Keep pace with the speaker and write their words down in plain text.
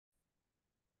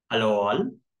Hello all,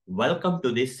 welcome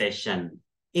to this session.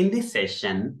 In this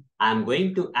session, I'm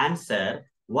going to answer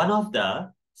one of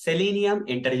the Selenium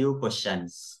interview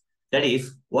questions. That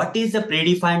is, what is the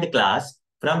predefined class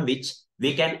from which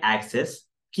we can access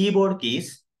keyboard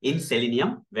keys in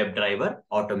Selenium WebDriver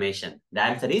automation? The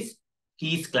answer is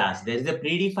keys class. There is a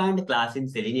predefined class in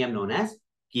Selenium known as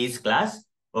keys class.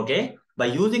 Okay, by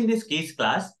using this keys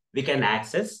class, we can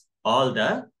access all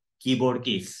the keyboard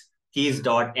keys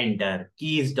dot enter,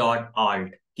 keys dot alt,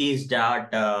 keys dot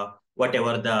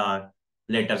whatever the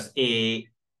letters A,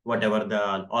 whatever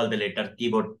the all the letter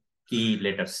keyboard key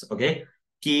letters. Okay,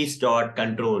 keys dot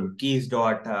control, keys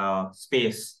dot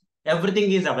space.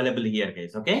 Everything is available here,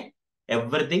 guys. Okay,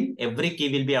 every key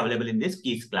will be available in this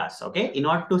keys class. Okay, in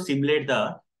order to simulate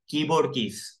the keyboard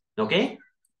keys. Okay,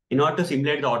 in order to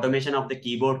simulate the automation of the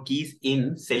keyboard keys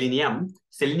in Selenium,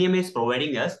 Selenium is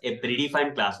providing us a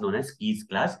predefined class known as keys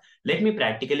class. Let me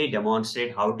practically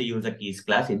demonstrate how to use a keys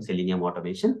class in Selenium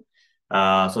automation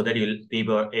so that you'll be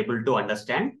able to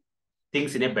understand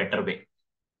things in a better way.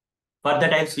 For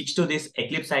that, I'll switch to this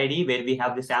Eclipse IDE where we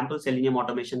have the sample Selenium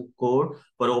automation code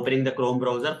for opening the Chrome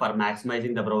browser for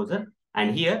maximizing the browser.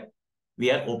 And here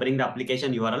we are opening the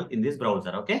application URL in this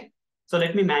browser. Okay. So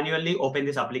let me manually open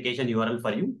this application URL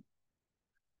for you.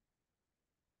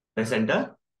 Press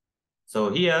enter. So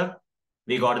here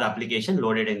we got the application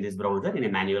loaded in this browser in a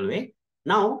manual way.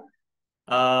 Now,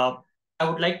 I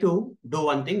would like to do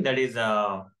one thing, that is,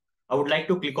 I would like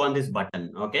to click on this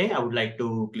button. Okay, I would like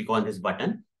to click on this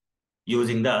button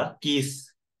using the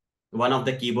keys, one of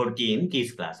the keyboard key in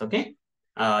keys class. Okay,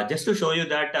 just to show you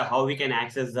that how we can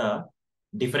access the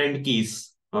different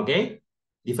keys. Okay,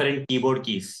 different keyboard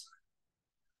keys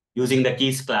using the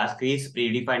keys class, keys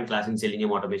predefined class in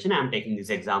Selenium automation. I'm taking this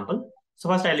example. So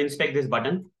first I'll inspect this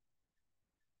button.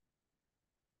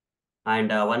 And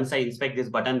once I inspect this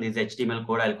button, this HTML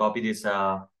code, I'll copy this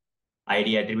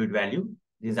ID attribute value,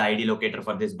 this ID locator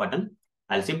for this button.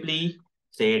 I'll simply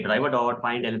say driver dot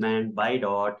find element by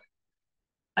dot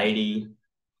ID,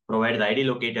 provide the ID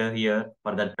locator here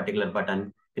for that particular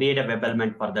button, create a web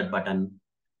element for that button.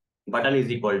 Button is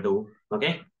equal to,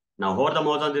 okay. Now hover the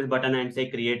mouse on this button and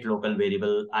say create local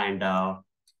variable, and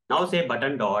now say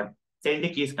button dot send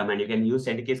keys command. You can use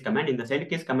send keys command. In the send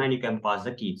keys command, you can pass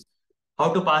the keys.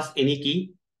 How to pass any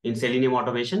key in Selenium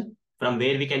automation, from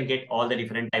where we can get all the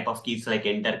different type of keys like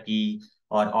enter key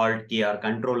or alt key or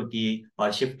control key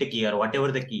or shift key or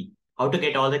whatever the key. How to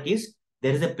get all the keys?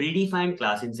 There is a predefined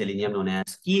class in Selenium known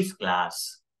as keys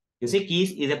class. You see,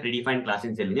 keys is a predefined class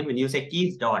in Selenium. When you say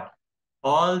keys dot,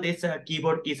 all these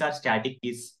keyboard keys are static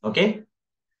keys. Okay.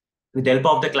 With the help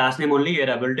of the class name only, you are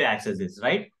able to access this,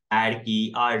 right? Add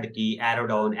key, alt key, arrow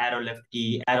down, arrow left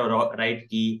key, arrow right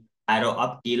key, arrow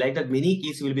up key, like that many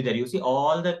keys will be there. You see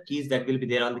all the keys that will be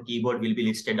there on the keyboard will be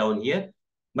listed down here.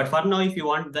 But for now, if you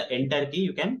want the enter key,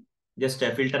 you can just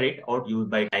filter it out used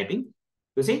by typing.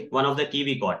 You see, one of the key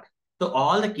we got. So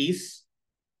all the keys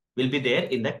will be there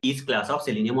in the keys class of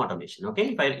Selenium automation.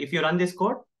 Okay, if you run this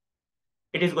code,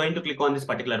 it is going to click on this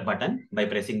particular button by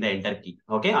pressing the enter key.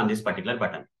 Okay, on this particular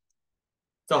button.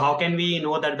 So how can we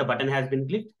know that the button has been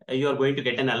clicked? You are going to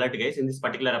get an alert, guys. In this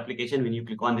particular application, when you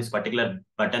click on this particular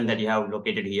button that you have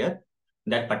located here,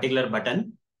 that particular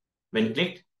button, when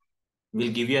clicked, will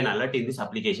give you an alert in this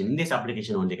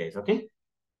application only, guys. Okay.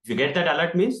 If you get that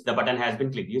alert, means the button has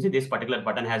been clicked. You see, this particular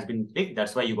button has been clicked.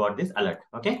 That's why you got this alert.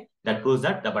 Okay. That proves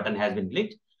that the button has been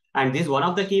clicked. And this one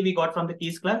of the key we got from the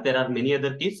keys class. There are many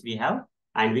other keys we have,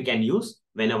 and we can use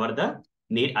whenever the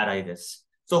need arises.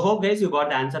 So hope, guys, you got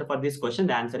the answer for this question.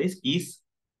 The answer is keys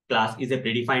class is a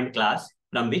predefined class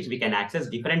from which we can access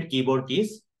different keyboard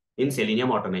keys in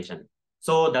Selenium automation.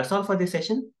 So that's all for this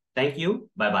session. Thank you.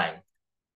 Bye-bye.